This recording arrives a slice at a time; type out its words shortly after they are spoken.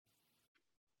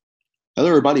Hello,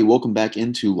 everybody. Welcome back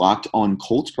into Locked On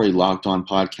Colts, probably Locked On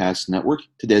Podcast Network.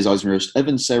 Today, as always, I'm your host,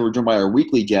 Evan Say. We're joined by our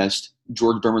weekly guest,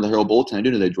 George Berman, the Herald Bulletin. How you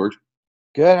doing today, George?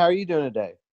 Good. How are you doing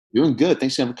today? Doing good.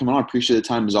 Thanks again for coming on. Appreciate the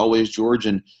time as always, George.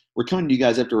 And we're coming to you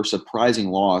guys after a surprising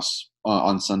loss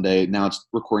on Sunday. Now it's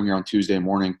recording here on Tuesday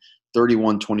morning.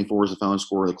 31-24 is the final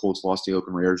score. The Colts lost the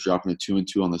Oakland Raiders, dropping to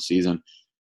 2-2 on the season.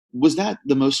 Was that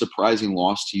the most surprising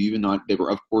loss to you, even though they were,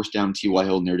 of course, down T.Y.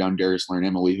 Hilton, they were down Darius Leonard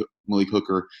and Malik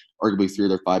Hooker, arguably three of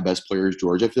their five best players,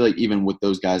 George? I feel like even with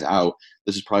those guys out,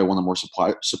 this is probably one of the more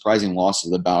surprising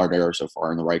losses of the Ballard era so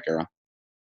far in the Reich era.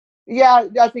 Yeah,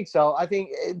 I think so. I think,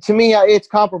 to me, it's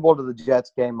comparable to the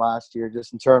Jets game last year,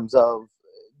 just in terms of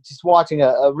just watching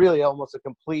a really almost a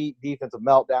complete defensive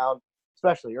meltdown,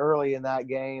 especially early in that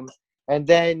game. And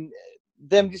then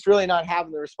them just really not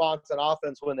having the response on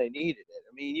offense when they needed it.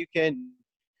 I mean,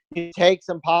 you take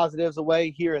some positives away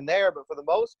here and there, but for the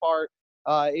most part,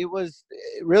 it was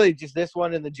really just this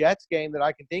one in the Jets game that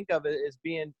I can think of as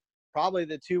being probably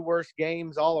the two worst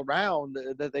games all around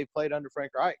that they played under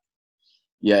Frank Reich.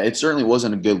 Yeah, it certainly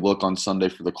wasn't a good look on Sunday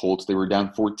for the Colts. They were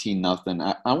down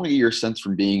 14-0. I want to get your sense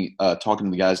from being talking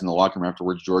to the guys in the locker room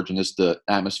afterwards, George, and just the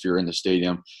atmosphere in the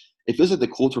stadium. It feels like the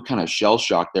Colts were kind of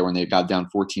shell-shocked there when they got down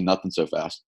 14-0 so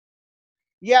fast.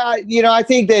 Yeah, I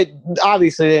think that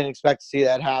obviously they didn't expect to see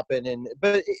that happen,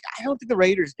 but I don't think the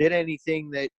Raiders did anything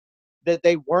that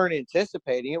they weren't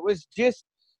anticipating. It was just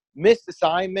missed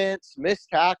assignments, missed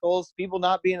tackles, people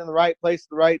not being in the right place at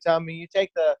the right time. I mean, you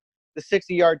take the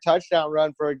 60-yard touchdown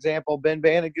run, for example. Ben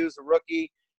Banagou's a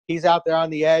rookie. He's out there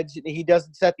on the edge, and he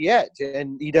doesn't set the edge,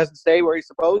 and he doesn't stay where he's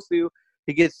supposed to.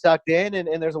 He gets sucked in,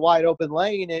 and there's a wide open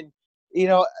lane, and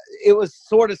it was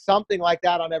sort of something like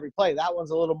that on every play. That one's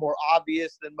a little more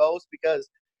obvious than most because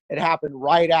it happened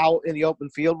right out in the open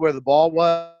field where the ball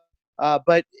was.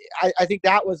 But I think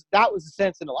that was the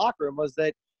sense in the locker room, was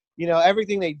that,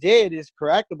 everything they did is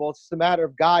correctable. It's just a matter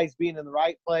of guys being in the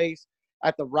right place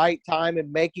at the right time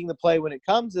and making the play when it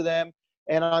comes to them.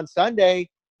 And on Sunday,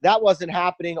 that wasn't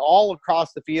happening all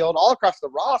across the field, all across the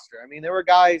roster. I mean, there were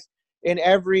guys in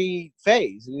every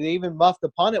phase. They even muffed the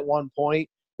punt at one point.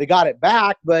 They got it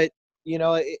back, but, you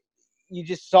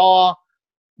just saw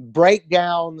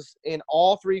breakdowns in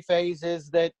all three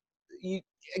phases that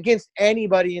against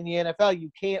anybody in the NFL, you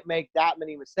can't make that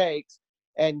many mistakes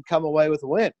and come away with a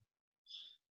win.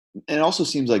 And it also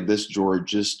seems like this, George,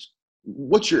 just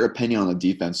what's your opinion on the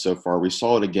defense so far? We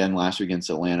saw it again last week against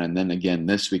Atlanta and then again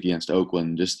this week against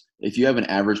Oakland. Just if you have an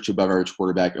average to above average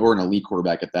quarterback or an elite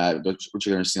quarterback at that, which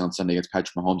you're going to see on Sunday against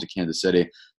Patrick Mahomes at Kansas City,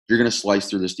 you're going to slice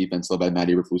through this defense led by Matt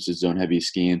Eberflus's zone-heavy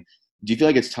scheme. Do you feel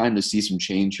like it's time to see some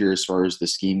change here as far as the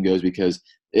scheme goes? Because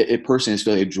it personally is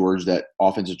feeling like, George, that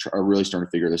offenses are really starting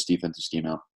to figure this defensive scheme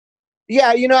out. Yeah,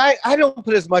 I don't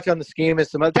put as much on the scheme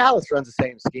as some. Dallas runs the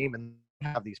same scheme and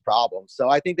have these problems. So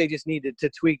I think they just need to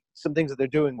tweak some things that they're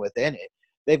doing within it.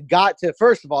 They've got to,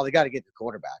 first of all, they got to get the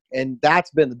quarterback. And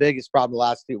that's been the biggest problem the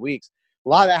last 2 weeks. A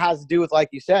lot of that has to do with, like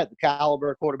you said, the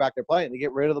caliber of quarterback they're playing. They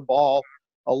get rid of the ball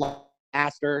a lot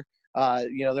faster.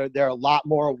 They're a lot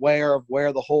more aware of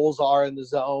where the holes are in the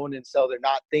zone. And so they're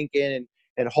not thinking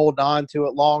and holding on to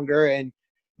it longer. And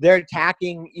they're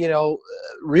attacking,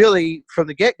 really from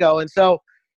the get-go. And so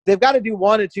they've got to do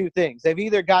one of two things. They've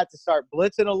either got to start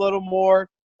blitzing a little more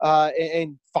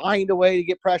and find a way to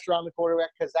get pressure on the quarterback,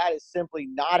 because that has simply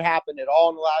not happened at all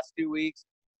in the last 2 weeks,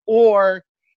 or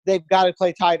they've got to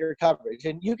play tighter coverage.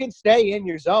 And you can stay in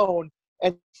your zone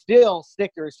and still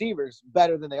stick to receivers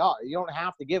better than they are. You don't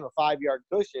have to give a 5-yard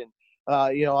cushion,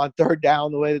 on third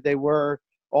down the way that they were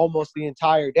almost the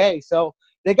entire day. So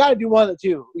they got to do one of the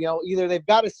two. Either they've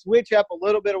got to switch up a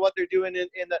little bit of what they're doing in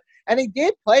the – and they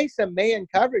did play some man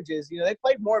coverages. They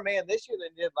played more man this year than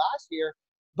they did last year.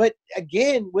 But,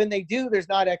 again, when they do, there's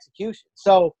not execution.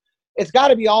 So it's got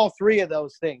to be all three of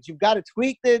those things. You've got to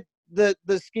tweak the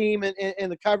scheme and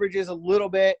the coverages a little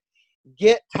bit,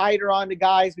 get tighter on the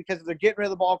guys because if they're getting rid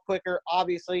of the ball quicker,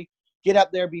 obviously get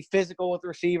up there, be physical with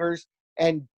receivers,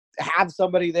 and have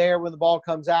somebody there when the ball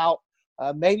comes out.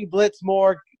 Maybe blitz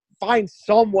more, find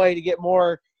some way to get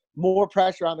more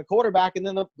pressure on the quarterback, and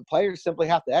then the players simply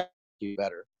have to execute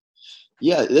better.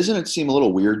 Yeah, doesn't it seem a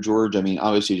little weird, George? I mean,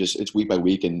 obviously, just it's week by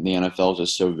week, and the NFL is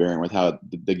just so variant with how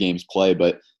the games play.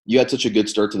 But you had such a good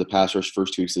start to the pass rush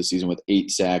first 2 weeks of the season with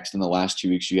 8 sacks. In the last 2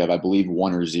 weeks, you have, I believe,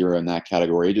 1 or 0 in that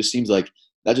category. It just seems like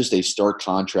that's just a stark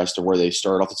contrast to where they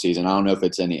start off the season. I don't know if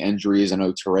it's any injuries. I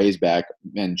know Torre's back,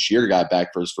 and Shear got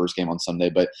back for his first game on Sunday,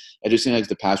 but it just seems like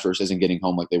the pass rush isn't getting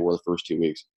home like they were the first 2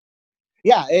 weeks.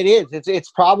 Yeah, it is.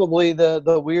 It's probably the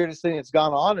weirdest thing that's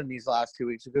gone on in these last 2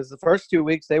 weeks, because the first 2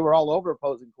 weeks they were all over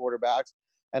opposing quarterbacks.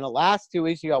 And the last 2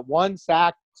 weeks, you got one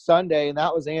sack Sunday, and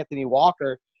that was Anthony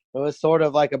Walker. It was sort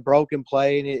of like a broken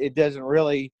play, and it doesn't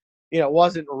really, it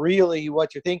wasn't really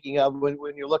what you're thinking of when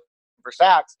you're looking for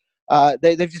sacks.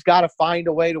 They've just got to find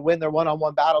a way to win their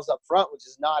one-on-one battles up front, which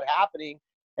is not happening.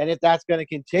 And if that's going to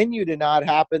continue to not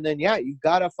happen, then, yeah, you've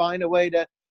got to find a way to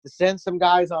send some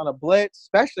guys on a blitz,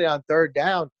 especially on third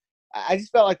down. I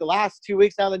just felt like the last 2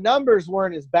 weeks, now the numbers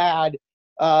weren't as bad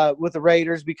with the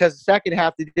Raiders because the second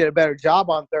half they did a better job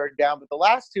on third down. But the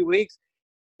last 2 weeks,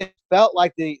 it felt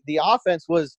like the offense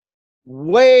was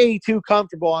way too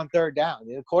comfortable on third down.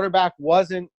 The quarterback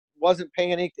wasn't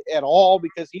panicked at all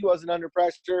because he wasn't under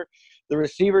pressure. The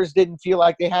receivers didn't feel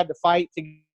like they had to fight to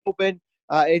get open.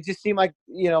 It just seemed like,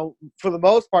 for the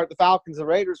most part, the Falcons and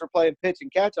Raiders were playing pitch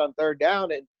and catch on third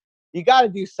down, and you got to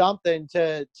do something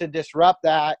to disrupt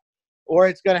that, or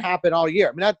it's going to happen all year.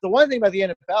 I mean, that's the one thing about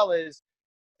the NFL is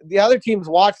the other teams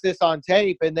watch this on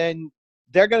tape, and then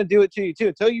they're going to do it to you too.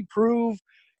 Until you prove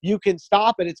you can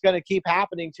stop it, it's going to keep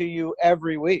happening to you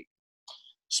every week.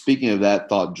 Speaking of that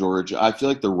thought, George, I feel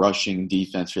like the rushing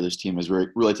defense for this team has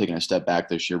really taken a step back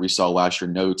this year. We saw last year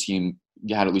no team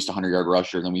had at least a 100-yard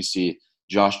rusher. Then we see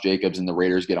Josh Jacobs and the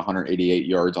Raiders get 188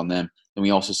 yards on them. Then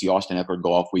we also see Austin Eckler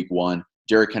go off week 1.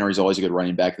 Derrick Henry is always a good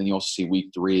running back. Then you also see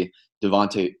week 3,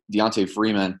 Deontay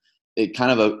Freeman,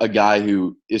 kind of a guy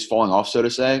who is falling off, so to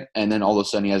say, and then all of a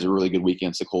sudden he has a really good week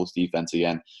against the Colts defense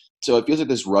again. So it feels like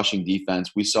this rushing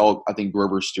defense. We saw, I think,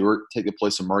 Grover Stewart take the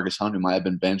place of Marcus Hunt, who might have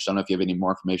been benched. I don't know if you have any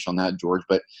more information on that, George,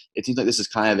 but it seems like this is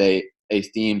kind of a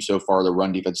theme so far. The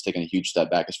run defense is taking a huge step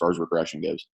back as far as regression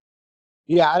goes.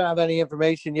 Yeah, I don't have any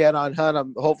information yet on Hunt.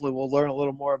 Hopefully we'll learn a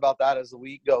little more about that as the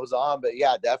week goes on. But,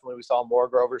 yeah, definitely we saw more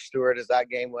Grover Stewart as that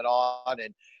game went on.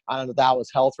 And I don't know if that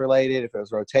was health-related, if it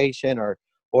was rotation, or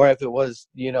if it was,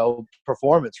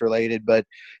 performance-related. But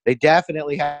they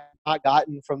definitely have not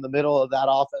gotten from the middle of that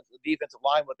defensive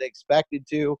line what they expected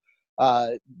to,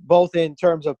 both in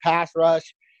terms of pass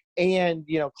rush and,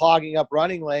 clogging up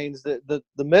running lanes. The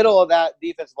middle of that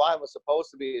defensive line was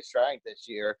supposed to be a strength this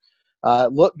year.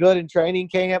 Looked good in training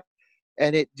camp,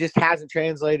 and it just hasn't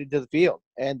translated to the field.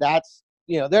 And that's,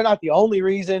 they're not the only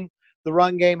reason the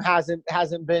run game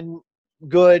hasn't been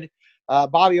good.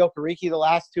 Bobby Okereke the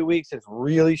last 2 weeks has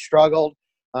really struggled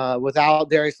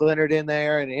without Darius Leonard in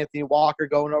there and Anthony Walker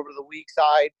going over to the weak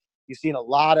side. You've seen a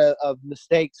lot of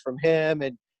mistakes from him,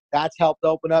 and that's helped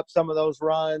open up some of those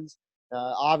runs.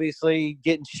 Obviously,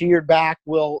 getting Sheard back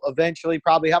will eventually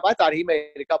probably help. I thought he made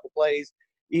a couple plays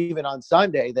even on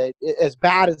Sunday that, as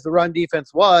bad as the run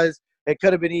defense was, it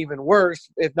could have been even worse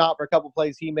if not for a couple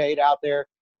plays he made out there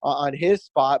on his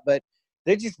spot. But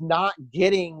they're just not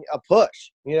getting a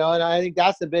push, and I think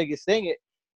that's the biggest thing.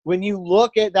 When you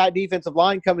look at that defensive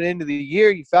line coming into the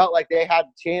year, you felt like they had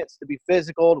a chance to be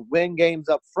physical, to win games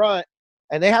up front,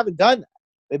 and they haven't done that.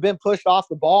 They've been pushed off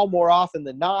the ball more often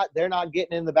than not. They're not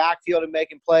getting in the backfield and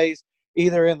making plays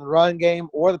either in the run game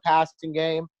or the passing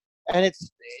game. And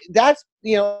that's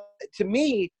to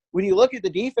me, when you look at the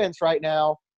defense right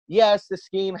now, yes, the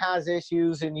scheme has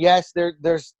issues, and yes,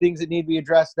 there's things that need to be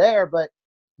addressed there, but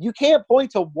you can't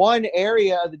point to one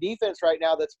area of the defense right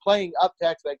now that's playing up to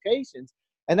expectations,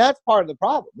 and that's part of the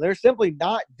problem. They're simply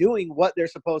not doing what they're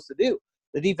supposed to do.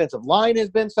 The defensive line has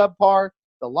been subpar,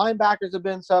 the linebackers have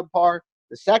been subpar,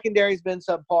 the secondary's been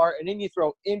subpar, and then you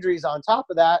throw injuries on top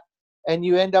of that, and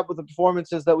you end up with the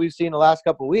performances that we've seen the last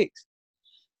couple of weeks.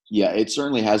 Yeah, it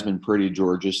certainly has been pretty,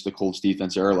 George. Just the Colts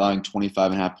defense are allowing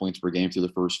 25.5 points per game through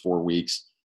the first 4 weeks.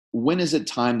 When is it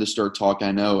time to start talking?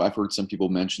 I know I've heard some people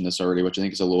mention this already, which I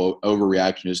think is a little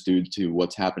overreaction just due to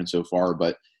what's happened so far.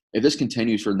 But if this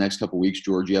continues for the next couple of weeks,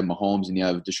 George, you have Mahomes and you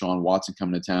have Deshaun Watson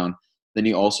coming to town. Then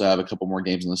you also have a couple more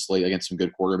games on the slate against some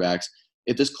good quarterbacks.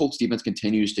 If this Colts defense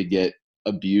continues to get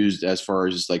abused as far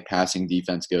as just like passing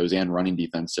defense goes and running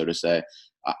defense, so to say,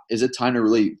 is it time to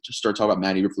really just start talking about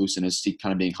Matt Eberflus and his seat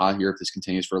kind of being hot here if this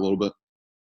continues for a little bit?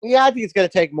 Yeah, I think it's going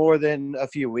to take more than a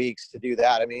few weeks to do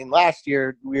that. I mean, last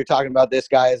year we were talking about this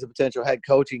guy as a potential head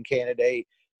coaching candidate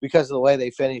because of the way they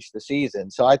finished the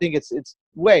season. So I think it's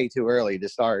way too early to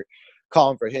start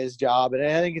calling for his job. And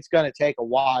I think it's going to take a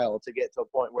while to get to a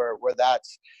point where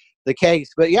that's the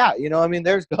case. But yeah,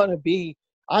 there's going to be,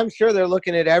 I'm sure they're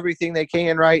looking at everything they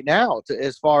can right now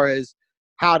as far as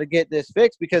how to get this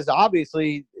fixed, because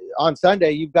obviously on Sunday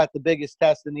you've got the biggest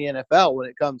test in the NFL when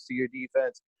it comes to your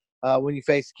defense when you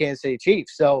face the Kansas City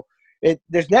Chiefs. So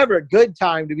there's never a good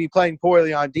time to be playing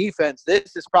poorly on defense.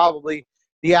 This is probably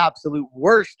the absolute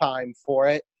worst time for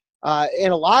it.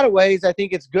 In a lot of ways, I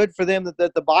think it's good for them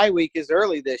that the bye week is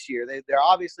early this year. They're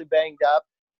obviously banged up.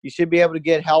 You should be able to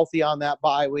get healthy on that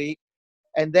bye week.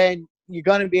 And then you're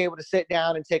going to be able to sit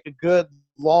down and take a good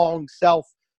long self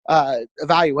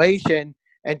evaluation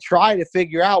and try to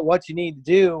figure out what you need to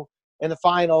do in the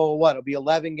final, it'll be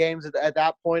 11 games at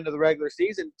that point of the regular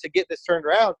season to get this turned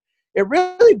around. It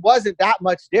really wasn't that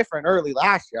much different early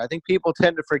last year. I think people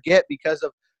tend to forget because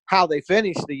of how they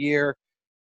finished the year.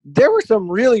 There were some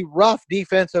really rough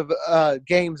defensive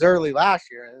games early last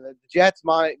year. And the Jets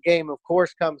game, of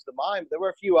course, comes to mind. But there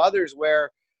were a few others where,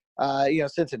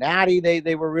 Cincinnati,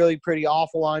 they were really pretty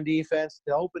awful on defense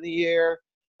to open the year.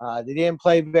 They didn't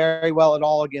play very well at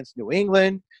all against New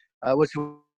England, which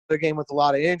was a game with a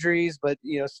lot of injuries. But,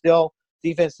 still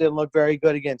defense didn't look very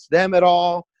good against them at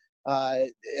all.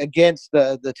 Against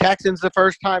the Texans the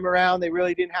first time around, they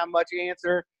really didn't have much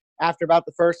answer after about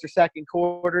the first or second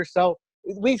quarter. So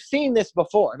we've seen this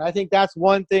before, and I think that's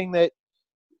one thing that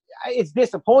it's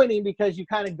disappointing because you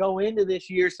kind of go into this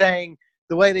year saying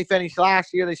the way they finished last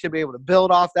year, they should be able to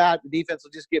build off that. The defense will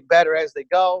just get better as they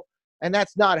go, and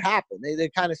that's not happened. They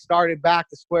kind of started back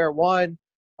to square one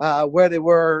where they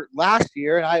were last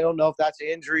year, and I don't know if that's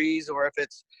injuries or if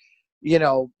it's,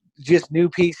 just new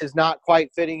pieces not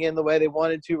quite fitting in the way they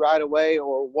wanted to right away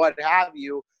or what have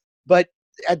you. But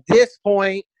at this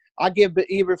point, I give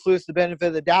Eberflus the benefit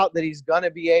of the doubt that he's going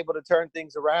to be able to turn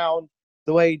things around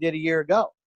the way he did a year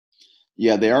ago.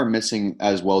 Yeah, they are missing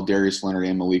as well Darius Leonard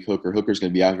and Malik Hooker. Hooker's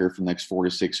going to be out here for the next 4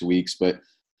 to 6 weeks. But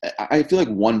I feel like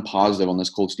one positive on this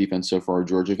Colts defense so far,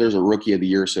 George, if there's a rookie of the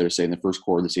year, so to say, in the first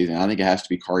quarter of the season, I think it has to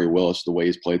be Khari Willis the way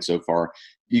he's played so far.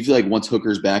 Do you feel like once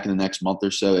Hooker's back in the next month or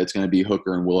so, it's going to be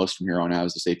Hooker and Willis from here on out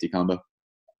as the safety combo?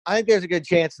 I think there's a good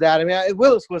chance of that. I mean,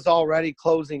 Willis was already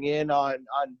closing in on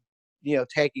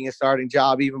taking a starting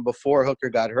job even before Hooker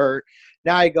got hurt.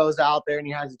 Now he goes out there and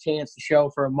he has a chance to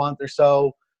show for a month or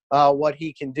so what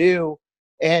he can do.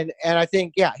 And I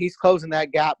think, he's closing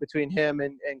that gap between him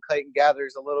and Clayton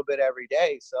Gathers a little bit every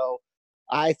day. So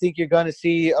I think you're going to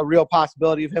see a real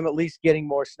possibility of him at least getting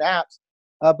more snaps.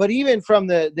 But even from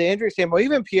the injury standpoint,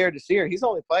 even Pierre Desir, he's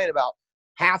only playing about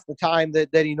half the time that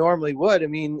he normally would. I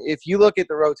mean, if you look at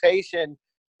the rotation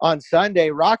on Sunday,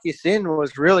 Rock Ya-Sin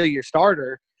was really your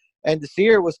starter, and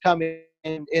Desir was coming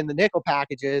in the nickel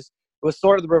packages. It was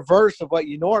sort of the reverse of what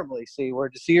you normally see, where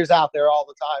Desir's out there all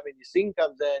the time and Ya-Sin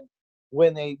comes in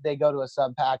when they go to a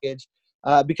sub package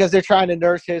because they're trying to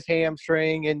nurse his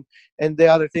hamstring and the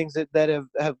other things that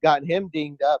have gotten him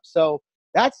dinged up. So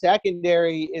that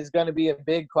secondary is going to be a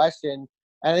big question.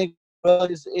 And I think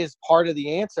Willis is part of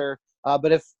the answer.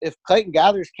 But if Clayton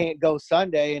Gathers can't go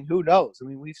Sunday, and who knows? I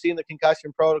mean, we've seen the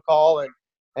concussion protocol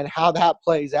and how that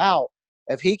plays out.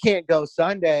 If he can't go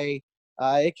Sunday,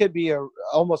 it could be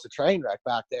almost a train wreck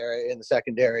back there in the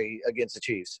secondary against the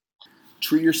Chiefs.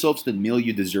 Treat yourself to the meal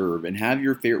you deserve and have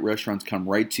your favorite restaurants come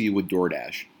right to you with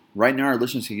DoorDash. Right now, our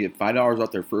listeners can get $5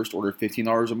 off their first order of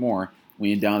 $15 or more when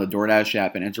you download the DoorDash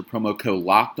app and enter promo code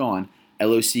LOCKEDON,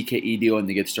 LOCKEDON,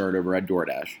 to get started over at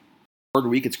DoorDash. For the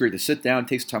week, it's great to sit down,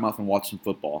 take some time off, and watch some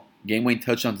football. Game-winning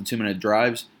touchdowns and 2-minute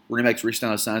drives, running backs reach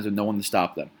down the signs with no one to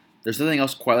stop them. There's nothing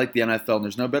else quite like the NFL, and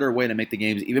there's no better way to make the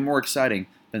games even more exciting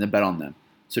than to bet on them.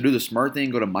 So do the smart thing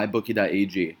and go to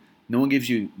mybookie.ag. No one gives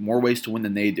you more ways to win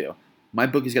than they do.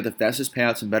 MyBookie's got the fastest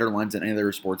payouts and better lines than any other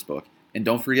sportsbook. And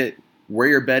don't forget, where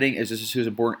you're betting is just as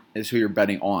important as who you're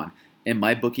betting on. And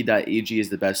mybookie.ag is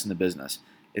the best in the business.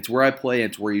 It's where I play, and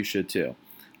it's where you should too.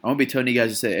 I won't be telling you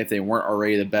guys to say if they weren't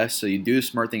already the best, so you do the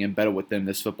smart thing and bet it with them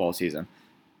this football season.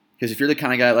 Because if you're the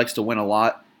kind of guy that likes to win a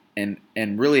lot and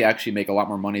really actually make a lot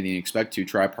more money than you expect to,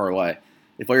 try a parlay.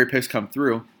 If all your picks come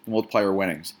through, then multiply your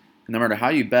winnings. And no matter how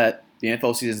you bet, the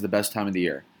NFL season is the best time of the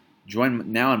year.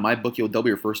 Join now and MyBookie will double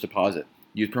your first deposit.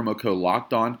 Use promo code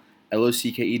LOCKEDON,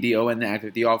 LOCKEDON, to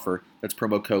activate the offer. That's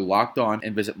promo code LOCKEDON,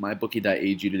 and visit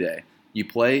mybookie.ag today. You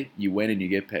play, you win, and you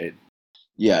get paid.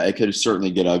 Yeah, it could certainly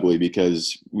get ugly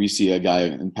because we see a guy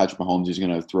in Patrick Mahomes who's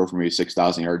going to throw for maybe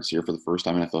 6,000 yards here for the first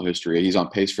time in NFL history. He's on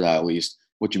pace for that at least,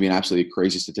 which would be an absolutely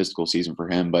crazy statistical season for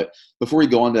him. But before we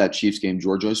go on to that Chiefs game,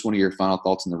 George, I just want to hear your final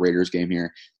thoughts on the Raiders game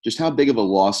here. Just how big of a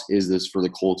loss is this for the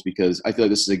Colts? Because I feel like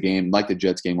this is a game like the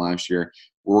Jets game last year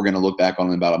where we're going to look back on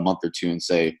in about a month or two and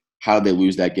say, how did they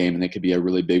lose that game? And it could be a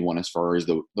really big one as far as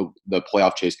the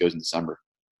playoff chase goes in December.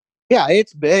 Yeah,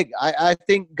 it's big. I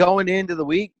think going into the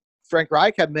week, Frank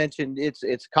Reich had mentioned it's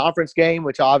a conference game,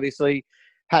 which obviously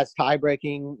has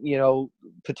tie-breaking,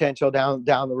 potential down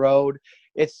the road.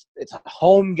 It's a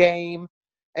home game,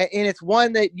 and it's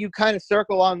one that you kind of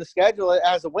circle on the schedule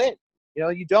as a win.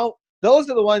 You don't. Those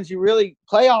are the ones you really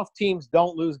 – playoff teams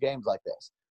don't lose games like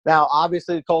this. Now,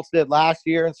 obviously, the Colts did last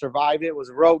year and survived it. It was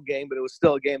a road game, but it was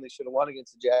still a game they should have won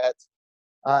against the Jets.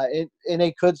 And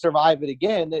they could survive it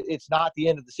again. It's not the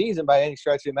end of the season by any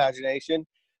stretch of the imagination.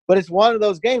 But it's one of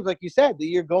those games, like you said, that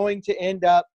you're going to end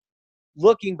up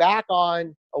looking back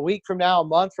on a week from now, a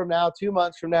month from now, 2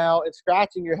 months from now, and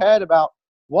scratching your head about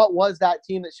what was that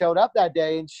team that showed up that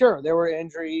day. And sure, there were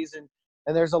injuries and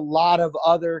there's a lot of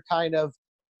other kind of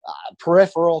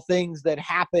peripheral things that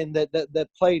happened that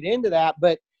played into that.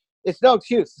 But it's no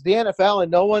excuse. It's the NFL,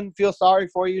 and no one feels sorry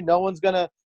for you. No one's going to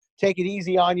take it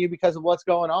easy on you because of what's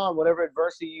going on. Whatever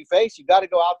adversity you face, you got to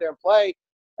go out there and play.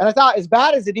 And I thought, as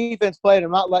bad as the defense played, I'm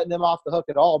not letting them off the hook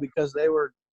at all, because they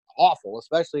were awful,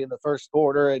 especially in the first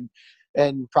quarter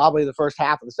and probably the first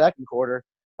half of the second quarter.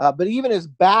 But even as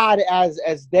bad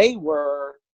as they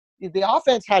were, the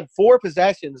offense had 4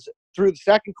 possessions through the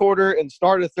second quarter and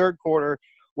start of the third quarter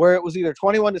where it was either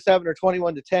 21-7 or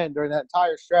 21-10 during that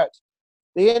entire stretch.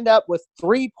 They end up with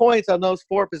 3 points on those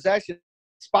 4 possessions,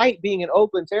 despite being in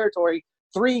Oakland territory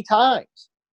 3 times.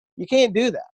 You can't do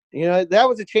that. You know, that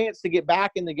was a chance to get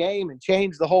back in the game and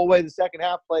change the whole way the second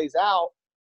half plays out.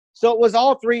 So it was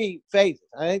all 3 phases.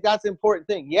 I think that's the important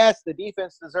thing. Yes, the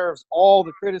defense deserves all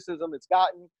the criticism it's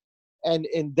gotten,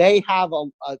 and they have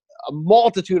a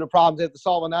multitude of problems they have to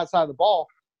solve on that side of the ball.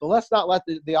 But let's not let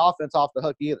the offense off the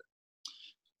hook either.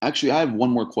 Actually, I have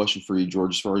one more question for you,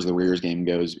 George, as far as the Raiders game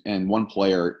goes. And one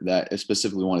player that I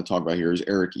specifically want to talk about here is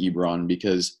Eric Ebron,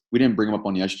 because we didn't bring him up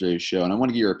on yesterday's show. And I want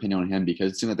to get your opinion on him,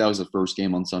 because it seemed like that was the first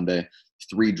game on Sunday.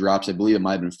 3 drops. I believe it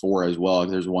might have been 4 as well.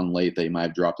 There's one late that he might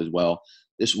have dropped as well.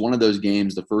 It's one of those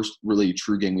games, the first really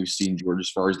true game we've seen, George,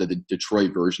 as far as the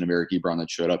Detroit version of Eric Ebron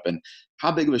that showed up. And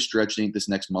how big of a stretch do you think this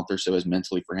next month or so is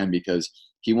mentally for him? Because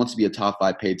he wants to be a top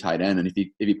 5 paid tight end. And if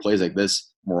he plays like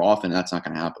this more often, that's not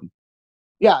going to happen.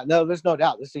 Yeah, no, there's no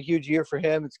doubt. This is a huge year for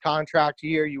him. It's contract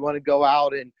year. You want to go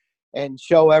out and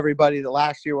show everybody that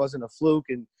last year wasn't a fluke,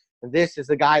 and this is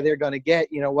the guy they're going to get,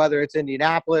 you know, whether it's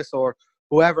Indianapolis or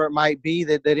whoever it might be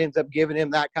that ends up giving him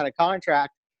that kind of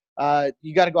contract.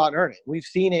 You got to go out and earn it. We've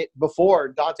seen it before.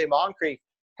 Dante Moncrief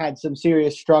had some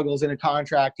serious struggles in a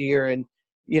contract year, and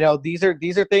you know, these are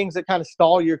things that kind of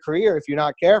stall your career if you're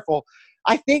not careful.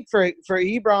 I think for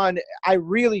Ebron, I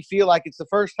really feel like it's the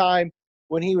first time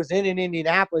when he was in an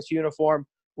Indianapolis uniform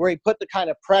where he put the kind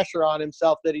of pressure on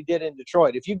himself that he did in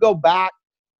Detroit. If you go back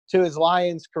to his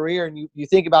Lions career and you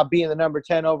think about being the number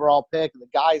 10 overall pick and the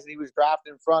guys that he was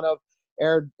drafted in front of,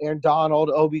 Aaron Donald,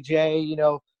 OBJ, you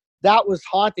know, that was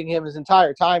haunting him his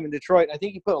entire time in Detroit. And I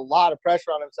think he put a lot of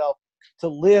pressure on himself to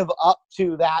live up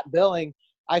to that billing.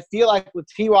 I feel like with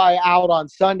T.Y. out on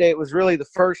Sunday, it was really the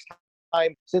first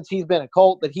time since he's been a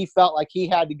Colt that he felt like he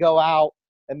had to go out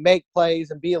and make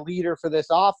plays and be a leader for this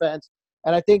offense.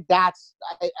 And I think that's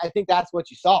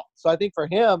what you saw. So I think for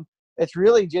him, it's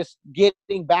really just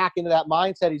getting back into that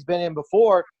mindset he's been in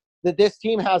before, that this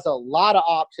team has a lot of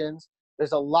options.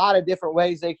 There's a lot of different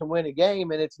ways they can win a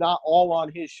game, and it's not all on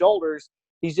his shoulders.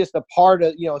 He's just a part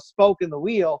of, you know, a spoke in the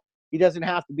wheel. He doesn't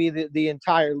have to be the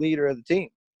entire leader of the team.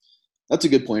 That's a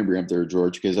good point, Bram, there,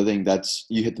 George, because I think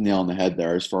you hit the nail on the head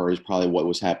there as far as probably what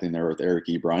was happening there with Eric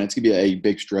Ebron. It's going to be a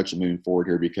big stretch of moving forward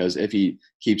here, because if he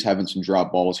keeps having some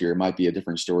drop balls here, it might be a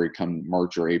different story come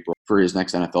March or April for his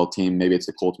next NFL team. Maybe it's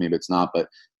the Colts, maybe it's not. But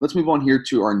let's move on here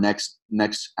to our next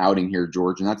outing here,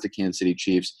 George, and that's the Kansas City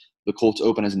Chiefs. The Colts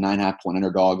open as 9.5-point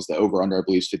underdogs. The over-under, I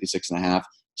believe, is 56.5.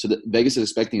 So Vegas is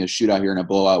expecting a shootout here and a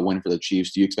blowout win for the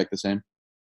Chiefs. Do you expect the same?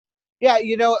 Yeah,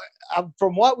 you know,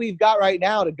 from what we've got right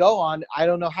now to go on, I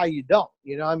don't know how you don't.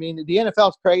 You know, I mean, the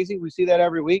NFL's crazy. We see that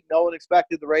every week. No one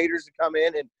expected the Raiders to come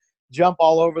in and jump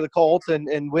all over the Colts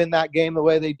and win that game the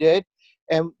way they did.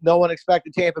 And no one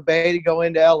expected Tampa Bay to go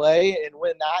into L.A. and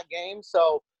win that game.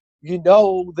 So you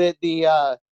know that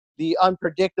the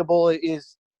unpredictable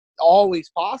is always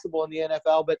possible in the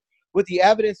NFL. But with the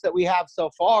evidence that we have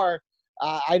so far,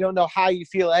 I don't know how you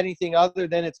feel anything other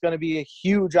than it's going to be a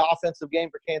huge offensive game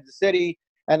for Kansas City,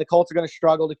 and the Colts are going to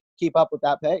struggle to keep up with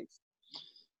that pace.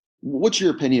 What's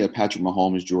your opinion of Patrick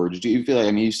Mahomes, George? Do you feel like,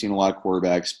 I mean, you've seen a lot of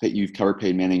quarterbacks. You've covered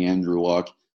Peyton Manning, Andrew Luck.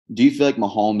 Do you feel like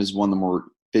Mahomes is one of the more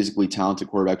physically talented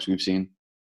quarterbacks we've seen?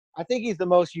 I think he's the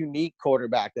most unique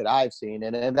quarterback that I've seen,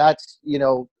 and that's, you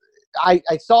know, I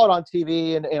saw it on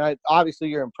TV, and obviously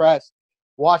you're impressed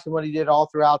watching what he did all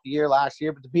throughout the year last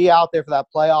year, but to be out there for that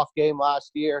playoff game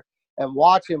last year and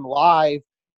watch him live,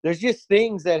 there's just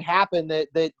things that happen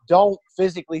that don't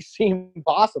physically seem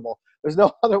possible. There's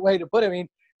no other way to put it. I mean,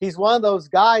 he's one of those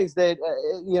guys that,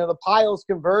 you know, the pile's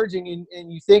converging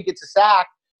and you think it's a sack,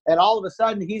 and all of a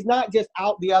sudden he's not just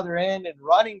out the other end and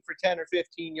running for 10 or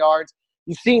 15 yards.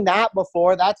 You've seen that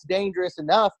before. That's dangerous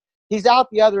enough. He's out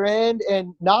the other end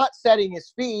and not setting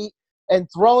his feet and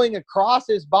throwing across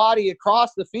his body,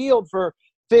 across the field for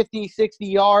 50, 60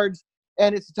 yards,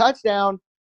 and it's a touchdown.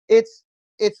 It's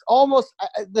it's almost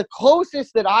the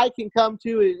closest that I can come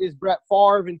to is Brett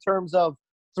Favre in terms of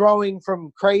throwing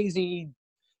from crazy,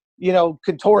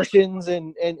 contortions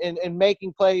and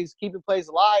making plays, keeping plays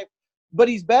alive. But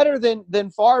he's better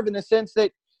than Favre in the sense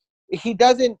that he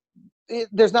doesn't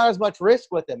 – there's not as much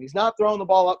risk with him. He's not throwing the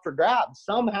ball up for grabs.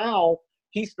 Somehow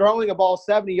he's throwing a ball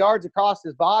 70 yards across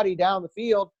his body down the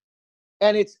field,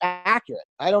 and it's accurate.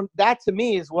 That to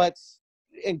me is what's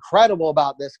incredible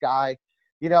about this guy.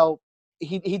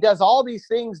 He does all these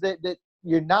things that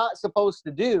you're not supposed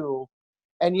to do,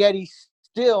 and yet he's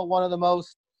still one of the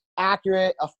most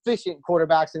accurate, efficient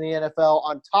quarterbacks in the NFL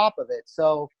on top of it.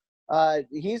 So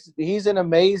he's an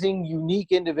amazing,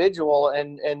 unique individual,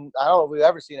 and I don't know if we've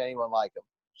ever seen anyone like him.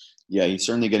 Yeah, he's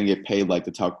certainly going to get paid like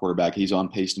the top quarterback. He's on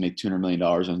pace to make $200 million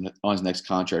on his next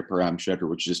contract per Adam Schefter,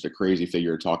 which is just a crazy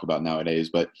figure to talk about nowadays.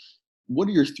 But what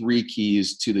are your 3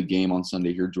 keys to the game on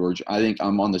Sunday here, George? I think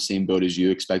I'm on the same boat as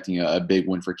you, expecting a big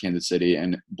win for Kansas City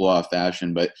and blowout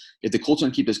fashion. But if the Colts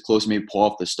don't keep this close, maybe pull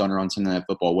off the stunner on Sunday Night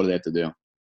Football, what do they have to do?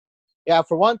 Yeah,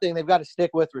 for one thing, they've got to stick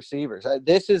with receivers.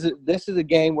 This is a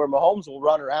game where Mahomes will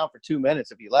run around for 2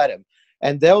 minutes if you let him,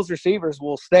 and those receivers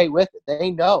will stay with it.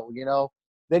 They know,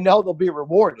 they know they'll be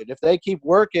rewarded. If they keep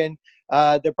working,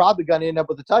 they're probably going to end up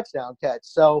with a touchdown catch.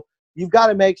 So you've got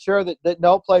to make sure that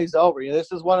no play's over.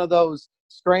 This is one of those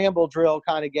scramble drill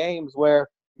kind of games where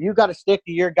you've got to stick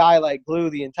to your guy like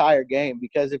glue the entire game,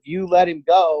 because if you let him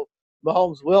go,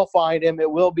 Mahomes will find him.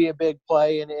 It will be a big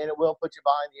play, and it will put you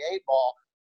behind the 8 ball.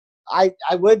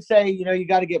 I would say, you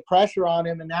got to get pressure on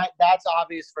him, and that's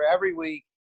obvious for every week.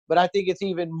 But I think it's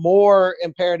even more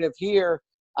imperative here.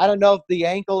 I don't know if the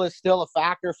ankle is still a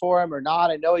factor for him or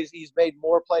not. I know he's made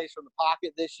more plays from the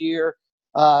pocket this year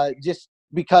just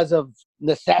because of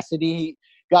necessity.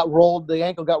 The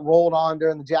ankle got rolled on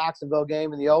during the Jacksonville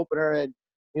game in the opener. And,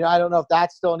 I don't know if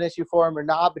that's still an issue for him or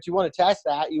not, but you want to test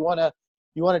that. You want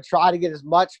to try to get as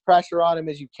much pressure on him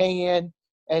as you can.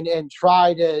 And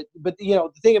try to – but, the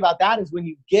thing about that is when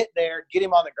you get there, get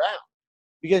him on the ground,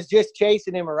 because just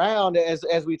chasing him around,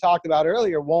 as we talked about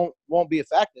earlier, won't be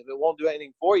effective. It won't do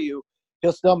anything for you.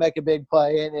 He'll still make a big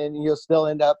play, and you'll still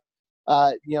end up,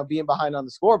 being behind on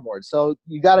the scoreboard. So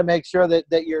you got to make sure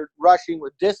that you're rushing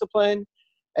with discipline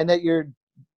and that you're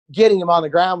getting him on the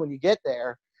ground when you get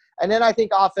there. And then I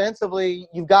think offensively,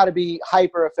 you've got to be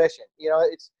hyper efficient.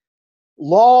 It's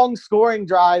long scoring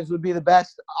drives would be the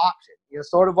best option.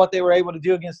 Sort of what they were able to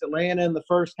do against Atlanta in the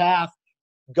first half,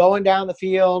 going down the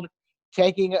field,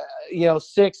 taking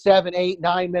 6, 7, 8,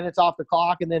 9 minutes off the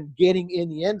clock, and then getting in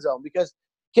the end zone, because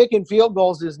kicking field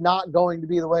goals is not going to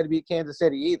be the way to beat Kansas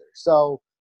City either. So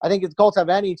I think if the Colts have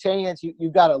any chance,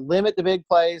 you've got to limit the big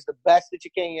plays the best that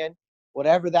you can,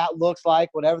 whatever that looks like,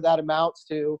 whatever that amounts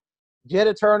to. Get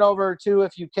a turnover or 2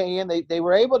 if you can. They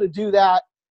were able to do that.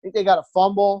 I think they got a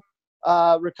fumble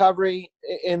recovery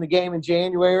in the game in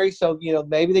January. So,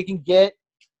 maybe they can get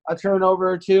a turnover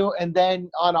or 2. And then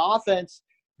on offense,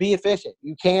 be efficient.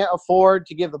 You can't afford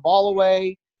to give the ball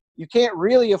away. You can't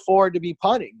really afford to be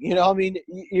punting.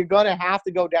 You're going to have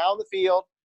to go down the field,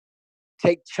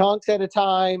 take chunks at a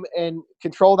time, and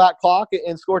control that clock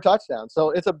and score touchdowns.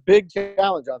 So it's a big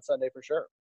challenge on Sunday for sure.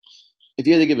 If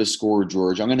you had to give a score,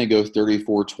 George, I'm going to go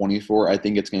 34-24. I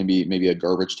think it's going to be maybe a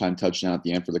garbage time touchdown at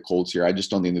the end for the Colts here. I just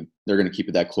don't think that they're going to keep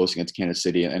it that close against Kansas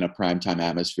City in a primetime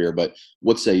atmosphere. But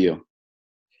what say you?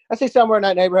 I say somewhere in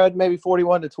that neighborhood, maybe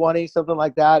 41-20, something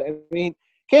like that. I mean,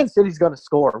 Kansas City's going to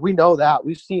score. We know that.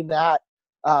 We've seen that.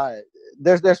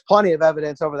 There's plenty of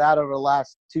evidence over the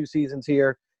last 2 seasons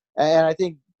here. And I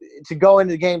think to go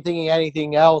into the game thinking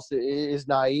anything else is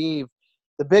naive.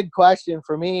 The big question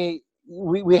for me,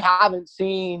 we haven't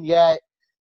seen yet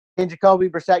in Jacoby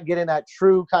Brissett get in that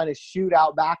true kind of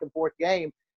shootout back and forth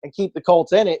game and keep the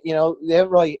Colts in it. They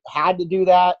haven't really had to do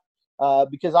that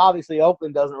because obviously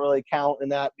Oakland doesn't really count in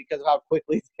that because of how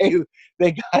quickly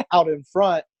they got out in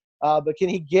front. But can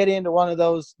he get into one of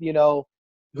those,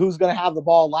 who's going to have the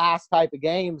ball last type of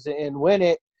games and win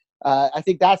it? I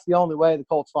think that's the only way the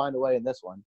Colts find a way in this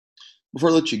one. Before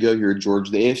I let you go here,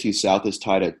 George, the AFC South is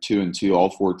tied at 2-2.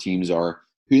 All 4 teams are.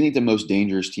 Who do you think the most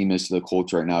dangerous team is to the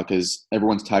Colts right now? Because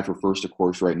everyone's tied for first, of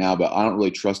course, right now. But I don't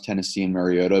really trust Tennessee and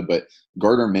Mariota. But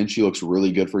Gardner Minshew looks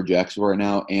really good for Jacksonville right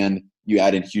now. And you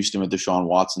add in Houston with Deshaun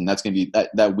Watson. That's going to be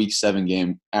that Week 7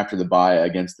 game after the bye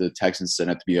against the Texans set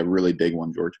up to be a really big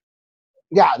one, George.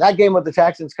 Yeah, that game with the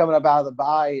Texans coming up out of the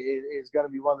bye is going to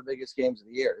be one of the biggest games of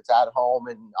the year. It's at home,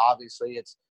 and obviously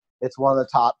it's one of the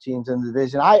top teams in the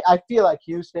division. I feel like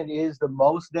Houston is the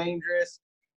most dangerous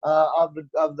of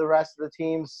the rest of the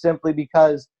teams simply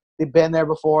because they've been there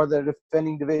before. They're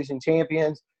defending division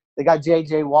champions. They got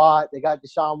J.J. Watt. They got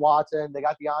Deshaun Watson. They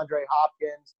got DeAndre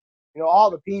Hopkins.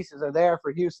 All the pieces are there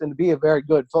for Houston to be a very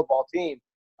good football team.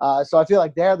 So I feel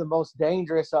like they're the most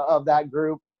dangerous of that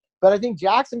group. But I think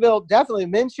Jacksonville, definitely,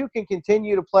 Minshew can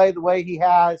continue to play the way he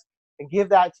has and give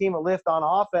that team a lift on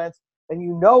offense.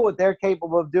 And what they're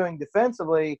capable of doing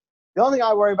defensively. The only thing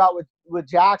I worry about with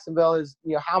Jacksonville is,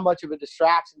 how much of a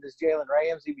distraction does Jalen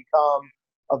Ramsey become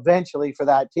eventually for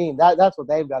that team? That's what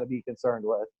they've got to be concerned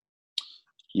with.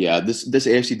 Yeah, this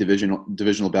AFC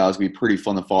divisional battle is going to be pretty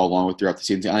fun to follow along with throughout the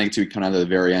season. I think it's going to come out to the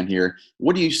very end here.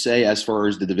 What do you say as far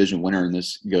as the division winner in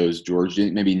this goes, George? Do you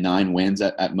think maybe 9 wins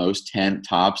at most, 10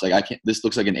 tops? This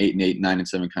looks like an 8-8,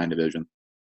 9-7 kind of division.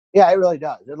 Yeah, it really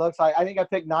does. It looks like, I think I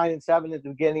picked 9-7 at the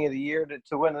beginning of the year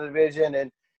to win the division,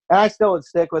 and I still would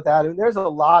stick with that. There's a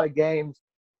lot of games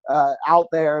out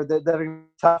there that are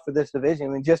tough for this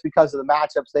division. Just because of the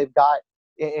matchups they've got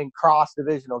in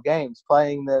cross-divisional games,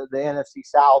 playing the NFC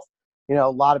South, a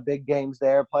lot of big games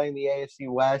there, playing the AFC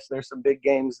West, there's some big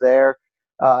games there.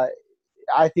 I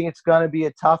think it's going to be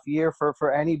a tough year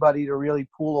for anybody to really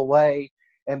pull away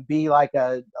and be like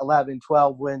a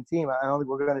 11-12 win team. I don't think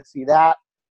we're going to see that.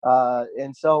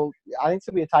 And so I think it's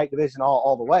going to be a tight division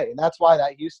all the way. And that's why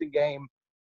that Houston game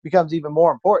becomes even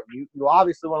more important. You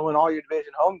obviously want to win all your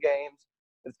division home games.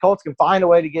 If the Colts can find a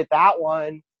way to get that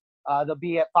one, they'll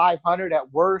be at 500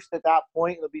 at worst at that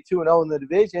point. They'll be 2-0 in the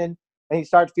division, and you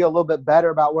start to feel a little bit better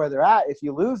about where they're at. If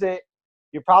you lose it,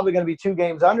 you're probably going to be 2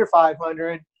 games under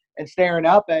 500 and staring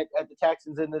up at the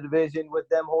Texans in the division with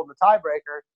them holding the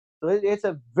tiebreaker. So it's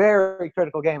a very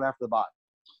critical game after the bye.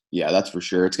 Yeah, that's for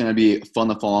sure. It's going to be fun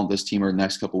to follow this team over the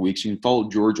next couple of weeks. You can follow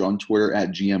George on Twitter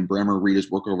at GM Bremer. Read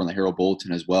his work over on the Herald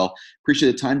Bulletin as well.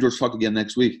 Appreciate the time, George. Talk again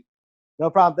next week. No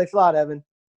problem. Thanks a lot, Evan.